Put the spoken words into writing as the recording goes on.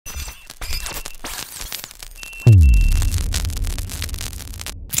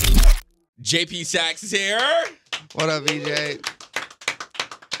JP Saxe is here. What up, EJ?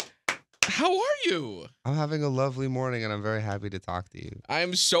 How are you? I'm having a lovely morning, and I'm very happy to talk to you. I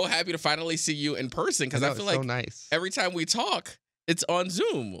am so happy to finally see you in person because I feel like so nice. every time we talk, it's on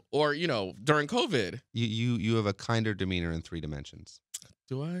Zoom or, during COVID. You have a kinder demeanor in 3 dimensions.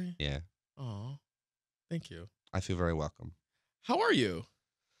 Do I? Yeah. Oh, thank you. I feel very welcome. How are you?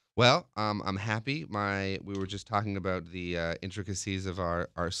 Well, I'm happy. We were just talking about the intricacies of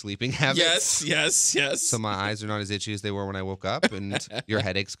our sleeping habits. Yes. So my eyes are not as itchy as they were when I woke up, and your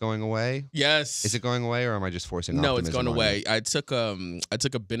headache's going away. Yes. Is it going away, or am I just forcing No, optimism it's going on away. you? I took a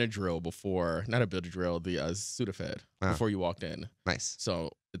Benadryl before, not a Benadryl, the Sudafed before you walked in. Nice.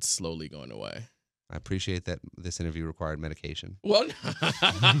 So it's slowly going away. I appreciate that this interview required medication. Well,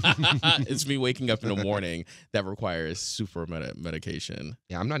 it's me waking up in the morning that requires super medication.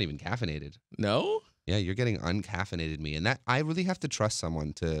 Yeah, I'm not even caffeinated. No? Yeah, you're getting uncaffeinated me, and that I really have to trust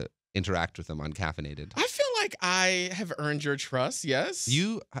someone to interact with them uncaffeinated. I feel like I have earned your trust, yes?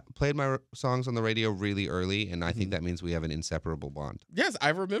 You played my songs on the radio really early, and I think that means we have an inseparable bond. Yes, I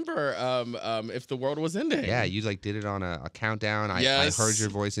remember If the World Was Ending. Yeah, you did it on a countdown. Yes. I heard your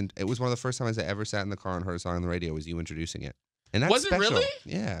voice, and it was one of the first times I ever sat in the car and heard a song on the radio was you introducing it. And that's Was it special. really?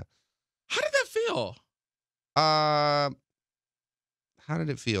 Yeah. How did that feel? How did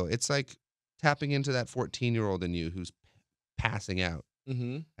it feel? It's like tapping into that 14-year-old in you who's passing out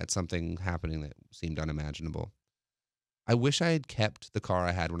at something happening that seemed unimaginable. I wish I had kept the car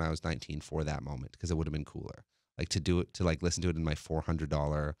I had when I was 19 for that moment because it would have been cooler. Like to listen to it in my $400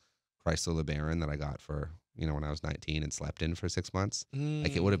 Chrysler LeBaron that I got for, when I was 19 and slept in for 6 months.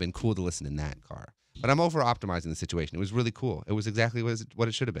 Like it would have been cool to listen in that car. But I'm over-optimizing the situation. It was really cool. It was exactly what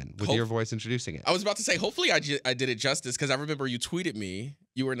it should have been with your voice introducing it. I was about to say, hopefully I did it justice because I remember you tweeted me.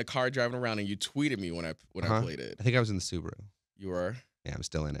 You were in the car driving around and you tweeted me when I played it. I think I was in the Subaru. You were? Yeah, I'm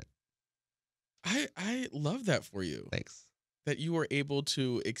still in it. I love that for you. Thanks. That you were able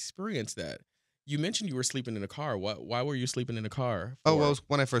to experience that. You mentioned you were sleeping in a car. Why were you sleeping in a car? Oh, well, it was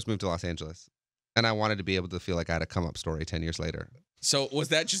when I first moved to Los Angeles. And I wanted to be able to feel like I had a come-up story 10 years later. So was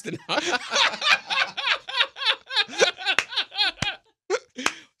that just an...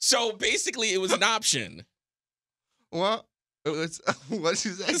 So basically, it was an option. Well, what'd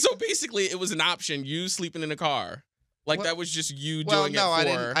you say? So basically, it was an option, you sleeping in a car. Like, that was just you doing it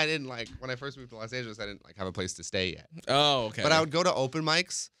for... I didn't when I first moved to Los Angeles, I didn't have a place to stay yet. Oh, okay. But I would go to open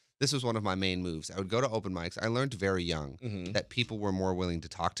mics. This was one of my main moves. I would go to open mics. I learned very young that people were more willing to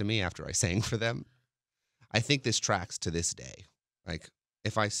talk to me after I sang for them. I think this tracks to this day. Like,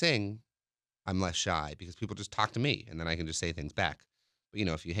 if I sing, I'm less shy because people just talk to me and then I can just say things back. But,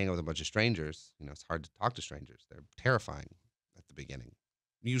 if you hang out with a bunch of strangers, it's hard to talk to strangers. They're terrifying at the beginning.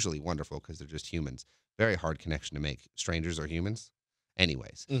 Usually wonderful because they're just humans. Very hard connection to make. Strangers are humans.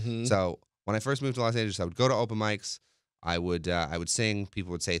 Anyways. So when I first moved to Los Angeles, I would go to open mics. I would sing.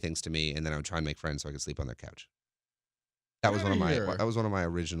 People would say things to me, and then I would try and make friends so I could sleep on their couch. That was one of my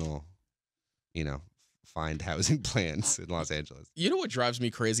original, find housing plans in Los Angeles. You know what drives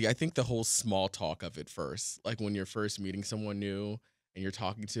me crazy? I think the whole small talk of it first. Like when you're first meeting someone new and you're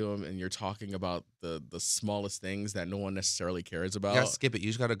talking to them and you're talking about the smallest things that no one necessarily cares about. You gotta skip it. You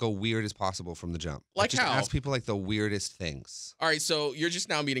just gotta go weird as possible from the jump. Like just how? Ask people like the weirdest things. All right, so you're just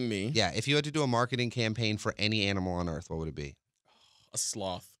now meeting me. Yeah, if you had to do a marketing campaign for any animal on Earth, what would it be? A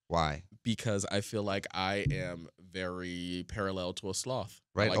sloth. Why? Because I feel like I am very parallel to a sloth.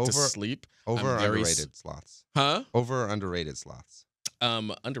 Right. I like to sleep. Over or underrated sloths? Huh? Over or underrated sloths?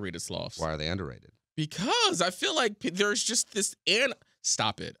 Underrated sloths. Why are they underrated? Because I feel like there's just this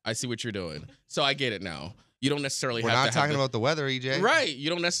stop it. I see what you're doing. So I get it now. You don't necessarily We're have to We're not talking about the weather, EJ. Right. You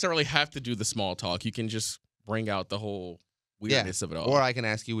don't necessarily have to do the small talk. You can just bring out the whole weirdness of it all. Or I can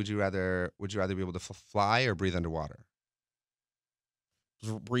ask you, would you rather be able to fly or breathe underwater?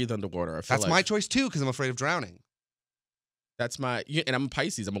 Breathe underwater. That's my choice too, because I'm afraid of drowning. That's and I'm a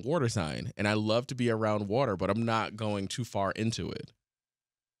Pisces. I'm a water sign, and I love to be around water, but I'm not going too far into it.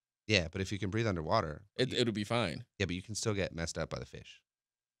 Yeah, but if you can breathe underwater, it'll be fine. Yeah, but you can still get messed up by the fish.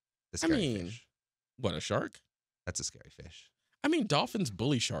 The scary fish. What, a shark? That's a scary fish. I mean, dolphins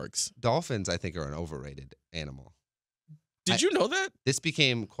bully sharks. Dolphins, I think, are an overrated animal. Did you know that? This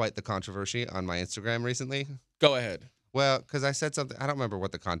became quite the controversy on my Instagram recently. Go ahead. Well, because I said something, I don't remember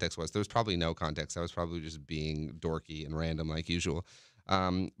what the context was. There was probably no context. I was probably just being dorky and random like usual.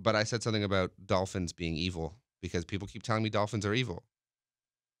 But I said something about dolphins being evil because people keep telling me dolphins are evil.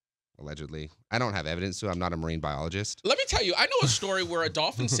 Allegedly. I don't have evidence to. I'm not a marine biologist. Let me tell you, I know a story where a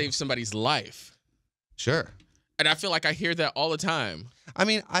dolphin saved somebody's life. Sure. And I feel like I hear that all the time. I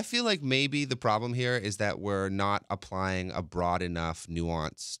mean, I feel like maybe the problem here is that we're not applying a broad enough,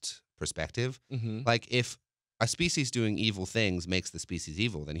 nuanced perspective. Mm-hmm. Like if a species doing evil things makes the species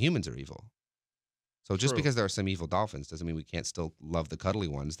evil, then humans are evil. So just True. because there are some evil dolphins doesn't mean we can't still love the cuddly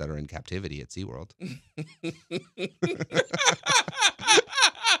ones that are in captivity at SeaWorld.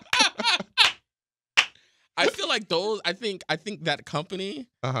 I feel like those. I think that company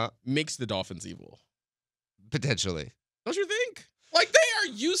makes the dolphins evil. Potentially. Don't you think? Like they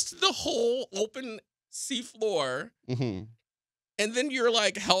are used to the whole open seafloor, Mm-hmm. and then you're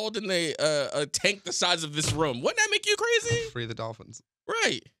like held in a tank the size of this room. Wouldn't that make you crazy? Free the dolphins.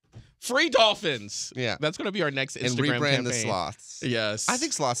 Right. Free dolphins. Yeah. That's going to be our next Instagram and rebrand campaign. the sloths. Yes. I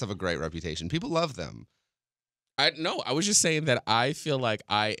think sloths have a great reputation. People love them. I was just saying that I feel like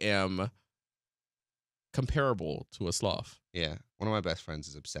I am comparable to a sloth. Yeah. One of my best friends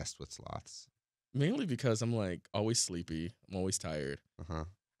is obsessed with sloths. Mainly because I'm like always sleepy. I'm always tired. Uh-huh.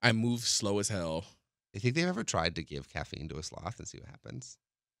 I move slow as hell. I think they've ever tried to give caffeine to a sloth and see what happens.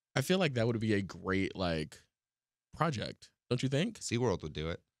 I feel like that would be a great project. Don't you think? SeaWorld would do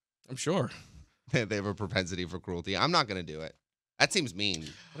it. I'm sure. They have a propensity for cruelty. I'm not going to do it. That seems mean.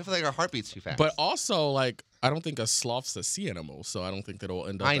 What if our heartbeat's too fast? But also, I don't think a sloth's a sea animal, so I don't think that it'll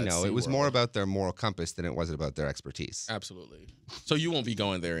end up I at know. It was SeaWorld. more about their moral compass than it was about their expertise. Absolutely. So you won't be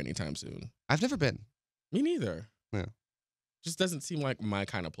going there anytime soon. I've never been. Me neither. Yeah. Just doesn't seem like my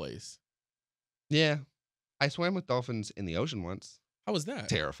kind of place. Yeah. I swam with dolphins in the ocean once. How was that?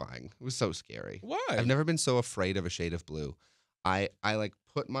 Terrifying. It was so scary. Why? I've never been so afraid of a shade of blue. I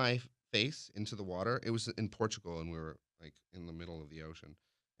put my face into the water. It was in Portugal and we were in the middle of the ocean.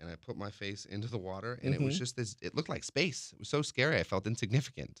 And I put my face into the water and it was just it looked like space. It was so scary. I felt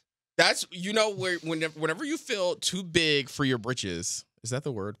insignificant. That's, where whenever you feel too big for your britches, is that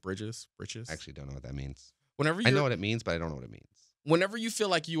the word? Bridges? Britches? I actually don't know what that means. Whenever I know what it means, but I don't know what it means. Whenever you feel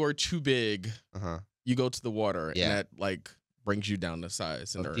like you are too big, you go to the water Yeah. and that brings you down to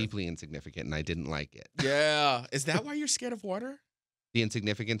size. And Deeply insignificant and I didn't like it. Yeah. Is that why you're scared of water? The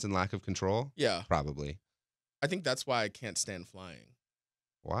insignificance and lack of control? Yeah. Probably. I think that's why I can't stand flying.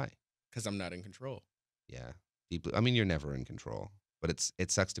 Why? Because I'm not in control. Yeah. Deeply. I mean, you're never in control, but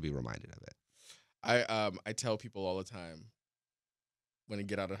it sucks to be reminded of it. I tell people all the time, when I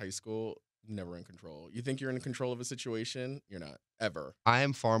get out of high school, never in control. You think you're in control of a situation? You're not. Ever. I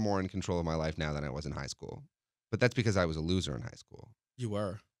am far more in control of my life now than I was in high school. But that's because I was a loser in high school. You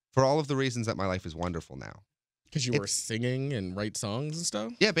were. For all of the reasons that my life is wonderful now. Because you were singing and write songs and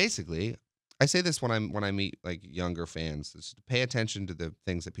stuff? Yeah, basically. I say this when I meet younger fans. Just pay attention to the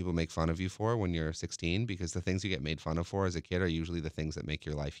things that people make fun of you for when you're 16, because the things you get made fun of for as a kid are usually the things that make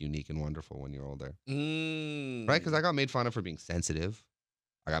your life unique and wonderful when you're older. Right? Because I got made fun of for being sensitive.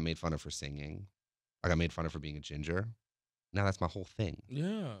 I got made fun of for singing. I got made fun of for being a ginger. Now that's my whole thing.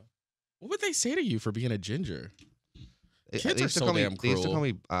 Yeah. What would they say to you for being a ginger? Kids They are used to so call me, damn They used to cruel. call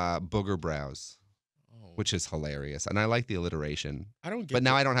me booger brows, Oh, which is hilarious. And I like the alliteration. I don't get But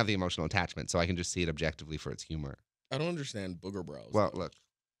now I don't have the emotional attachment, so I can just see it objectively for its humor. I don't understand booger brows. Well, look.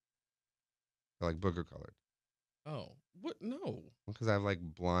 They're booger colored. Oh. What? No. Because I have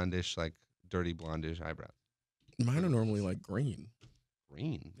blondish, dirty blondish eyebrows. Mine are normally green.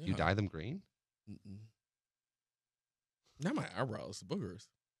 Green? Yeah. You dye them green? Mm-mm. Not my eyebrows, boogers.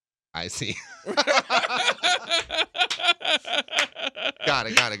 I see. Got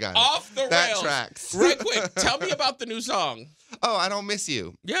it. Off the That rails. tracks. Right quick, tell me about the new song. Oh, I Don't Miss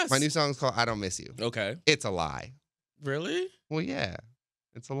You. Yes. My new song's called I Don't Miss You. Okay. It's a lie. Really? Well, yeah.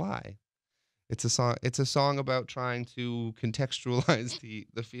 It's a lie. It's a song about trying to contextualize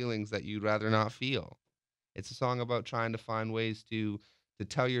the feelings that you'd rather not feel. It's a song about trying to find ways to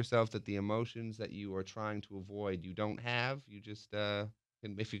tell yourself that the emotions that you are trying to avoid you don't have. You just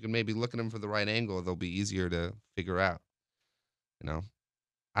if you can maybe look at them for the right angle, they'll be easier to figure out.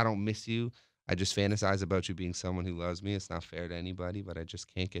 I don't miss you. I just fantasize about you being someone who loves me. It's not fair to anybody, but I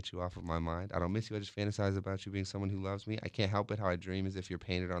just can't get you off of my mind. I don't miss you. I just fantasize about you being someone who loves me. I can't help it how I dream as if you're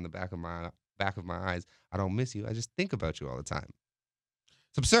painted on the back of my eyes. I don't miss you. I just think about you all the time.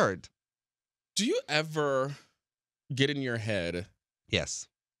 It's absurd. Do you ever get in your head? Yes.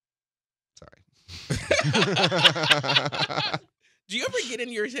 Sorry. Do you ever get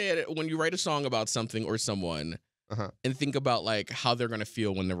in your head when you write a song about something or someone and think about how they're gonna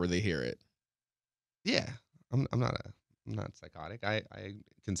feel whenever they hear it? Yeah, I'm not psychotic. I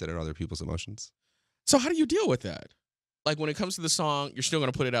consider other people's emotions. So how do you deal with that? When it comes to the song, you're still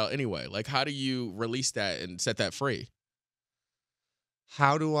gonna put it out anyway. How do you release that and set that free?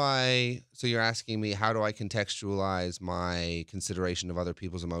 So you're asking me, how do I contextualize my consideration of other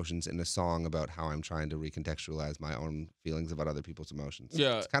people's emotions in a song about how I'm trying to recontextualize my own feelings about other people's emotions?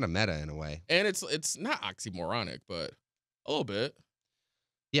 Yeah. It's kind of meta in a way. And it's not oxymoronic, but a little bit.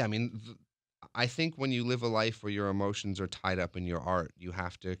 Yeah, I mean, I think when you live a life where your emotions are tied up in your art, you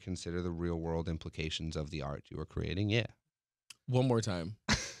have to consider the real world implications of the art you are creating. Yeah. One more time.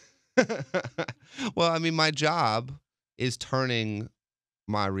 Well, I mean, my job is turning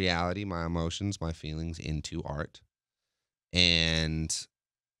my reality, my emotions, my feelings into art. And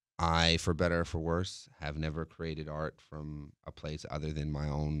I, for better or for worse, have never created art from a place other than my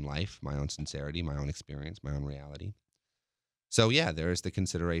own life, my own sincerity, my own experience, my own reality. So, yeah, there is the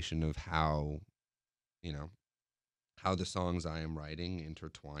consideration of how, you know, how the songs I am writing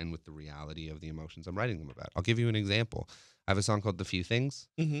intertwine with the reality of the emotions I'm writing them about. I'll give you an example. I have a song called The Few Things,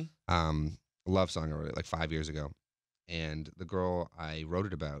 a love song. I wrote it like 5 years ago. And the girl I wrote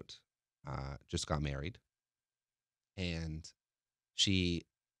it about just got married. And she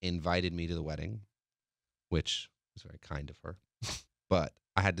invited me to the wedding, which was very kind of her. But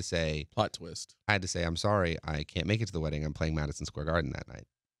I had to say, Plot twist. I'm sorry, I can't make it to the wedding. I'm playing Madison Square Garden that night.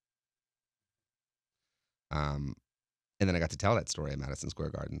 And then I got to tell that story at Madison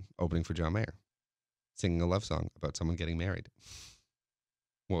Square Garden, opening for John Mayer, singing a love song about someone getting married.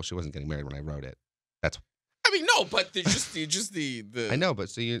 Well, she wasn't getting married when I wrote it. I mean, no, but just the. I know, but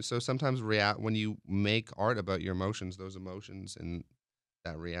so sometimes when you make art about your emotions, those emotions and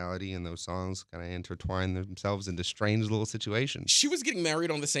that reality and those songs kind of intertwine themselves into strange little situations. She was getting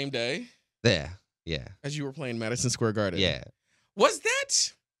married on the same day? Yeah. As you were playing Madison Square Garden? Yeah. Was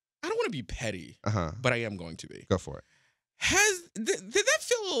that... I don't want to be petty, Uh-huh. but I am going to be. Go for it. Did that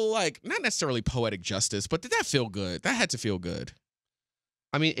feel like, not necessarily poetic justice, but did that feel good? That had to feel good.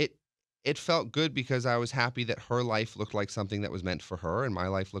 I mean, it felt good because I was happy that her life looked like something that was meant for her and my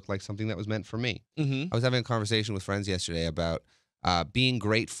life looked like something that was meant for me. Mm-hmm. I was having a conversation with friends yesterday about being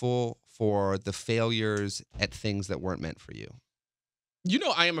grateful for the failures at things that weren't meant for you. You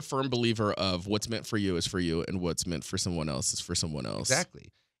know, I am a firm believer of what's meant for you is for you and what's meant for someone else is for someone else.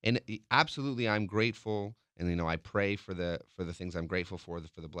 Exactly. And absolutely, I'm grateful. And, I pray for the things I'm grateful for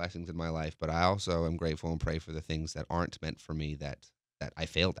the blessings in my life. But I also am grateful and pray for the things that aren't meant for me that I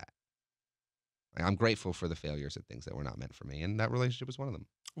failed at. I'm grateful for the failures at things that were not meant for me. And that relationship was one of them.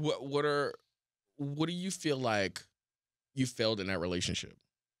 What do you feel like you failed in that relationship?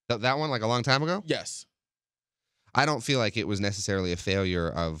 That one, like a long time ago? Yes. I don't feel like it was necessarily a failure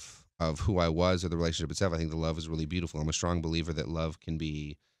of who I was or the relationship itself. I think the love is really beautiful. I'm a strong believer that love can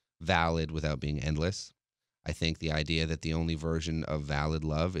be valid without being endless. I think the idea that the only version of valid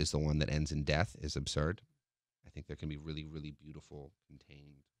love is the one that ends in death is absurd. I think there can be really, really beautiful,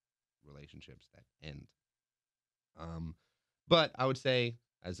 contained relationships that end. But I would say,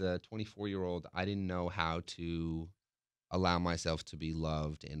 as a 24-year-old, I didn't know how to allow myself to be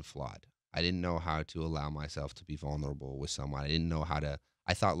loved and flawed. I didn't know how to allow myself to be vulnerable with someone. I didn't know how to...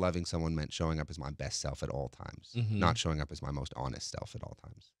 I thought loving someone meant showing up as my best self at all times, not showing up as my most honest self at all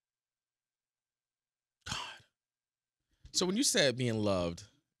times. God. So when you said being loved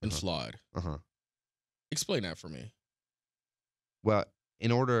and flawed, explain that for me. Well,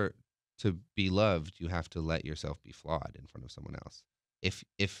 in order to be loved, you have to let yourself be flawed in front of someone else.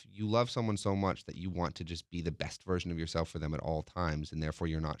 If you love someone so much that you want to just be the best version of yourself for them at all times, and therefore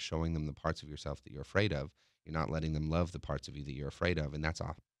you're not showing them the parts of yourself that you're afraid of, you're not letting them love the parts of you that you're afraid of, and that's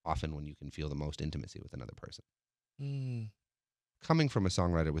often when you can feel the most intimacy with another person. Coming from a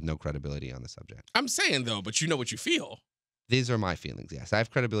songwriter with no credibility on the subject. I'm saying, though, but you know what you feel. These are my feelings, yes. I have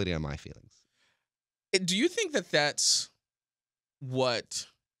credibility on my feelings. Do you think that that's what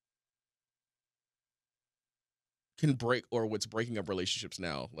can break, or what's breaking up relationships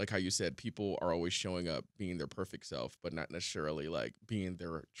now? Like how you said, people are always showing up being their perfect self, but not necessarily like being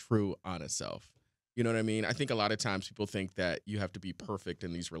their true, honest self. You know what I mean? I think a lot of times people think that you have to be perfect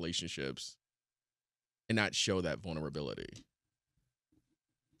in these relationships and not show that vulnerability.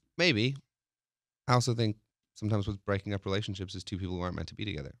 Maybe. I also think sometimes what's breaking up relationships is two people who aren't meant to be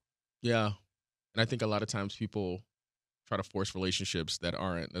together. Yeah. And I think a lot of times people try to force relationships that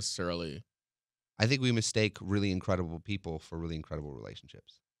aren't necessarily... I think we mistake really incredible people for really incredible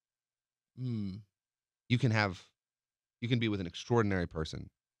relationships. You can be with an extraordinary person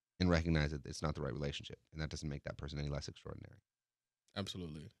and recognize that it's not the right relationship, and that doesn't make that person any less extraordinary.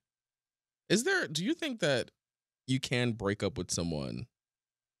 Absolutely. Do you think that you can break up with someone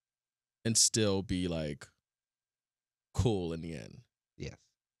and still be like cool in the end? Yes.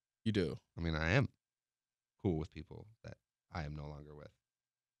 You do? I mean, I am cool with people that I am no longer with.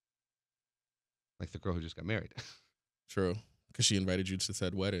 Like the girl who just got married. True. Because she invited you to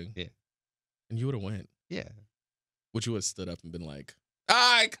said wedding. Yeah. And you would have went. Yeah. Would you have stood up and been like,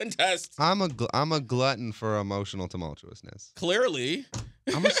 I contest? I'm a glutton for emotional tumultuousness. Clearly.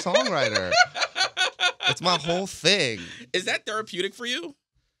 I'm a songwriter. That's my whole thing. Is that therapeutic for you?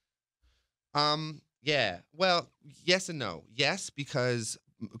 Yeah. Well, yes and no. Yes, because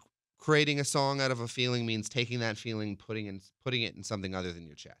creating a song out of a feeling means taking that feeling, putting it in something other than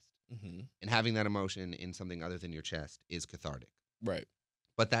your chest. Mm-hmm. And having that emotion in something other than your chest is cathartic. Right.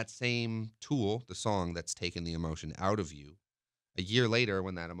 But that same tool, the song that's taken the emotion out of you, a year later,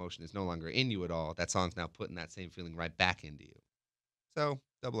 when that emotion is no longer in you at all, that song's now putting that same feeling right back into you. So,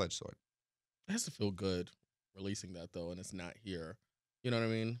 double-edged sword. It has to feel good releasing that though, and it's not here. You know what I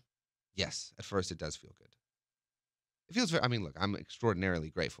mean? Yes, at first it does feel good. It feels very. I mean, look, I'm extraordinarily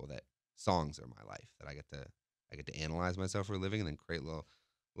grateful that songs are my life. That I get to analyze myself for a living, and then create little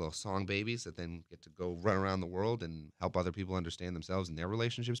song babies that then get to go run around the world and help other people understand themselves and their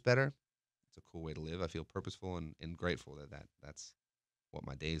relationships better. It's a cool way to live. I feel purposeful and grateful that's what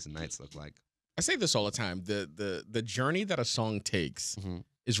my days and nights look like. I say this all the time. The journey that a song takes Mm-hmm.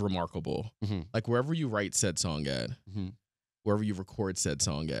 is remarkable. Mm-hmm. Like wherever you write said song at, Mm-hmm. wherever you record said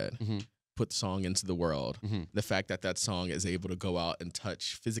song at, Mm-hmm. put the song into the world. Mm-hmm. The fact that that song is able to go out and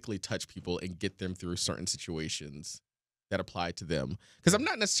physically touch people and get them through certain situations that apply to them. Because I'm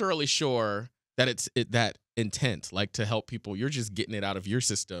not necessarily sure that it's that intent, like to help people. You're just getting it out of your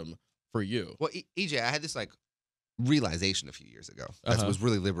system for you. Well, EJ, I had this like realization a few years ago that was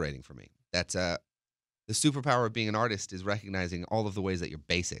really liberating for me. That the superpower of being an artist is recognizing all of the ways that you're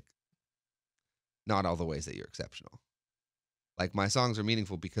basic, not all the ways that you're exceptional. Like my songs are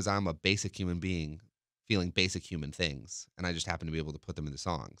meaningful because I'm a basic human being feeling basic human things, and I just happen to be able to put them into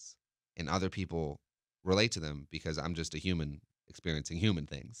songs. And other people relate to them because I'm just a human experiencing human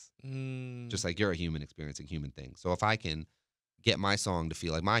things. Just like you're a human experiencing human things. So if I can get my song to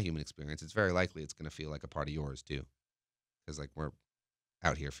feel like my human experience, it's very likely it's going to feel like a part of yours too. Because like we're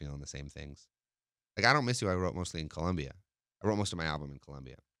out here feeling the same things. Like I Don't Miss You, I wrote mostly in Colombia. I wrote most of my album in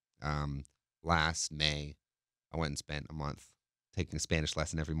Colombia. Last May, I went and spent a month taking a Spanish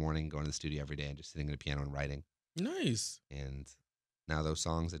lesson every morning, going to the studio every day, and just sitting at a piano and writing. Nice. And now those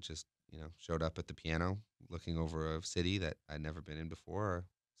songs that just showed up at the piano, looking over a city that I'd never been in before, are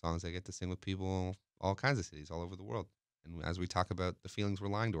songs I get to sing with people, all kinds of cities all over the world. And as we talk about the feelings we're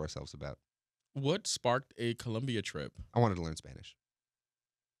lying to ourselves about. What sparked a Colombia trip? I wanted to learn Spanish.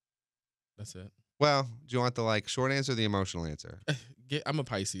 That's it. Well, do you want the short answer or the emotional answer? I'm a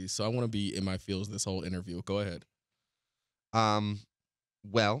Pisces, so I want to be in my feels this whole interview. Go ahead.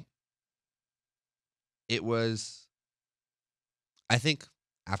 Well, it was, I think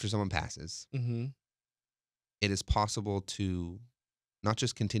after someone passes, Mm-hmm. it is possible to not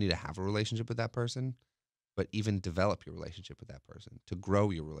just continue to have a relationship with that person, but even develop your relationship with that person, to grow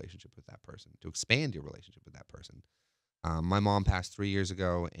your relationship with that person, to expand your relationship with that person. My mom passed 3 years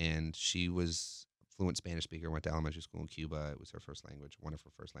ago, and she was a fluent Spanish speaker, went to elementary school in Cuba. It was her first language, one of her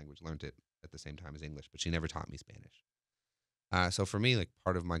first language, learned it at the same time as English, but she never taught me Spanish. So for me,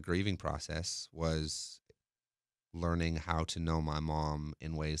 part of my grieving process was learning how to know my mom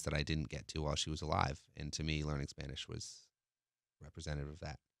in ways that I didn't get to while she was alive. And to me, learning Spanish was representative of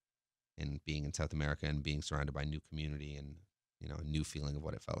that. And being in South America and being surrounded by new community and, a new feeling of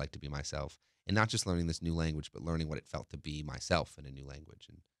what it felt like to be myself. And not just learning this new language, but learning what it felt to be myself in a new language.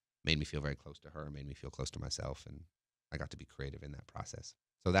 And made me feel very close to her, made me feel close to myself. And I got to be creative in that process.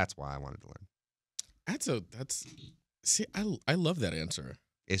 So that's why I wanted to learn. See, I love that answer.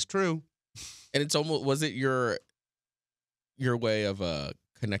 It's true. And it's almost, was it your way of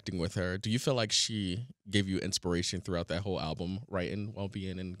connecting with her? Do you feel like she gave you inspiration throughout that whole album, writing while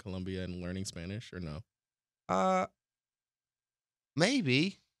being in Colombia and learning Spanish, or no?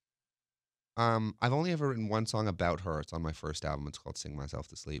 Maybe. I've only ever written one song about her. It's on my first album. It's called Sing Myself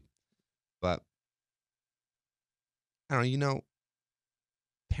to Sleep. But I don't know,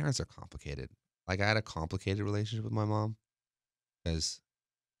 parents are complicated. I had a complicated relationship with my mom because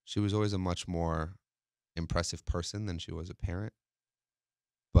she was always a much more impressive person than she was a parent.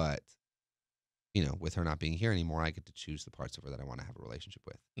 But, with her not being here anymore, I get to choose the parts of her that I want to have a relationship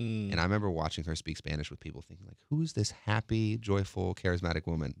with. And I remember watching her speak Spanish with people thinking, who is this happy, joyful, charismatic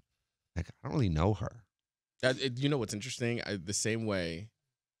woman? I don't really know her. You know what's interesting? The same way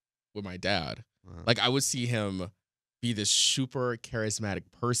with my dad. Uh-huh. I would see him be this super charismatic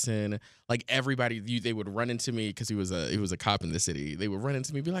person. Everybody, they would run into me because he was a cop in the city. They would run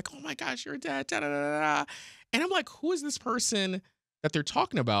into me and be like, "Oh my gosh, you're dad!" Da, da, da, da. And I'm like, "Who is this person that they're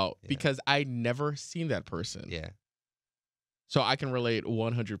talking about?" Yeah. Because I never seen that person. Yeah. So I can relate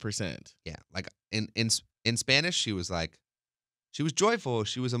 100%. Yeah. In Spanish, she was she was joyful,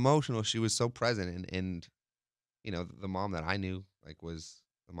 she was emotional, she was so present, and the mom that I knew was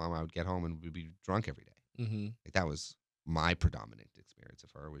the mom I would get home and would be drunk every day. Mm-hmm. That was my predominant experience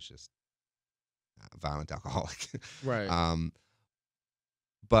of her, was just a violent alcoholic. Right.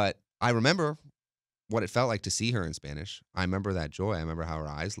 But I remember what it felt like to see her in Spanish. I remember that joy. I remember how her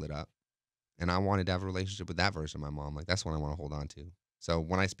eyes lit up. And I wanted to have a relationship with that version of my mom. Like, that's what I want to hold on to. So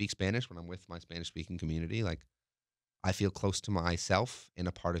when I speak Spanish, when I'm with my Spanish-speaking community, like, I feel close to myself in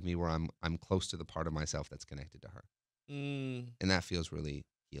a part of me where I'm close to the part of myself that's connected to her. And that feels really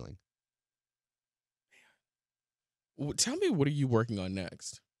healing. Tell me, what are you working on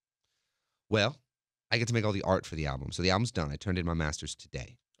next? Well, I get to make all the art for the album. So the album's done. I turned in my master's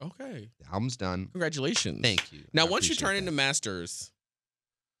today. Okay. The album's done. Congratulations. Thank you. Now, once you turn into masters,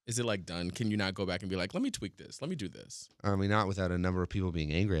 is it like done? Can you not go back and be like, let me tweak this. Let me do this? I mean, not without a number of people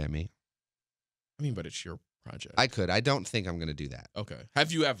being angry at me. I mean, but it's your project. I could. I don't think I'm going to do that. Okay.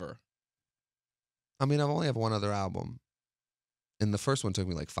 Have you ever? I mean, I've only have one other album. And the first one took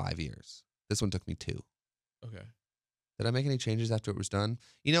me like 5 years. This one took me 2. Okay. Did I make any changes after it was done?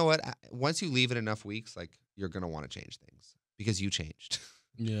 You know what? Once you leave it enough weeks, like, you're going to want to change things because you changed.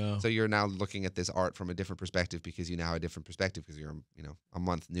 Yeah. So you're now looking at this art from a different perspective because you now have a different perspective because you're, a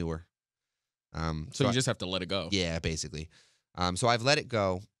month newer. So you just have to let it go. Yeah, basically. So I've let it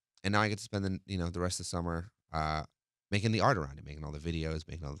go, and now I get to spend the rest of the summer making the art around it, making all the videos,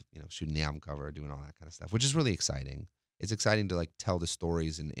 making all the, shooting the album cover, doing all that kind of stuff, which is really exciting. It's exciting to like tell the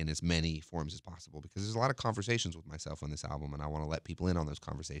stories in as many forms as possible because there's a lot of conversations with myself on this album, and I want to let people in on those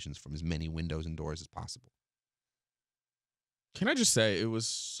conversations from as many windows and doors as possible. Can I just say it was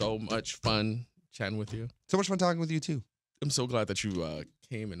so much fun chatting with you? So much fun talking with you too. I'm so glad that you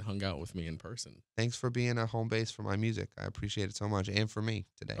came and hung out with me in person. Thanks for being a home base for my music. I appreciate it so much, and for me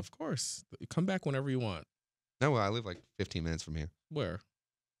today. Of course. Come back whenever you want. No, I live like 15 minutes from here. Where?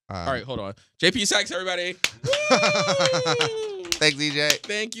 All right, hold on. JP Saxe, everybody. Thanks, DJ.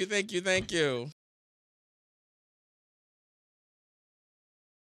 Thank you.